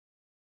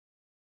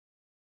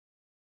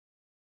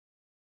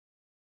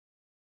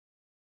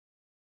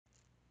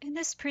In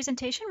this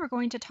presentation, we're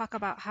going to talk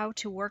about how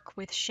to work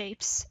with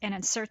shapes and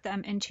insert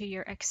them into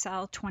your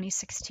Excel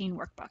 2016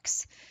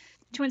 workbooks.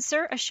 To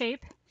insert a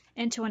shape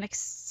into an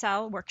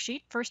Excel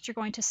worksheet, first you're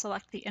going to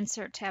select the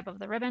Insert tab of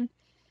the ribbon,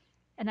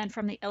 and then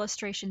from the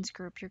Illustrations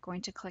group, you're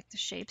going to click the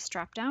Shapes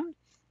dropdown,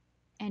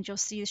 and you'll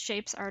see the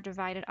shapes are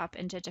divided up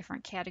into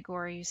different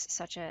categories,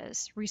 such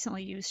as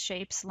recently used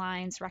shapes,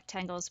 lines,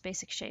 rectangles,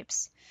 basic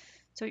shapes.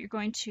 So you're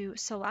going to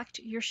select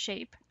your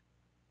shape.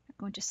 I'm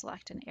going to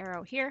select an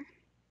arrow here,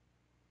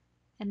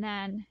 and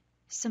then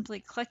simply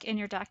click in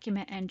your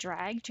document and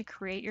drag to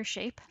create your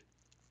shape.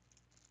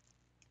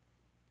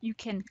 You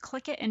can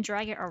click it and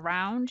drag it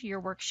around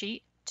your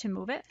worksheet to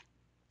move it.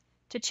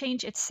 To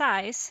change its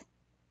size,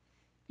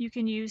 you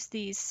can use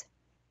these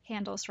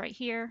handles right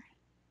here.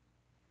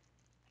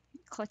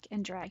 Click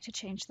and drag to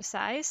change the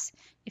size.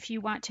 If you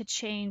want to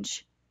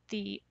change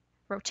the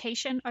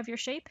rotation of your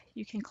shape,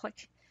 you can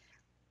click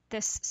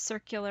this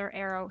circular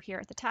arrow here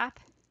at the top,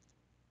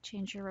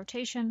 change your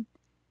rotation.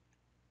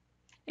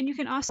 And you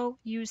can also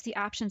use the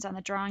options on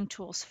the Drawing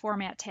Tools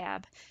Format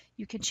tab.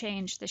 You can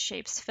change the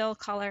shape's fill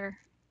color.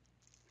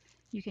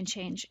 You can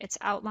change its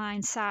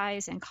outline,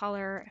 size, and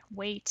color,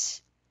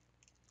 weight,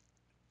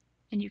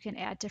 and you can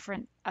add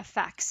different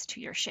effects to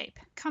your shape.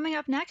 Coming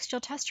up next,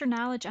 you'll test your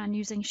knowledge on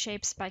using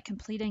shapes by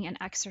completing an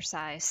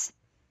exercise.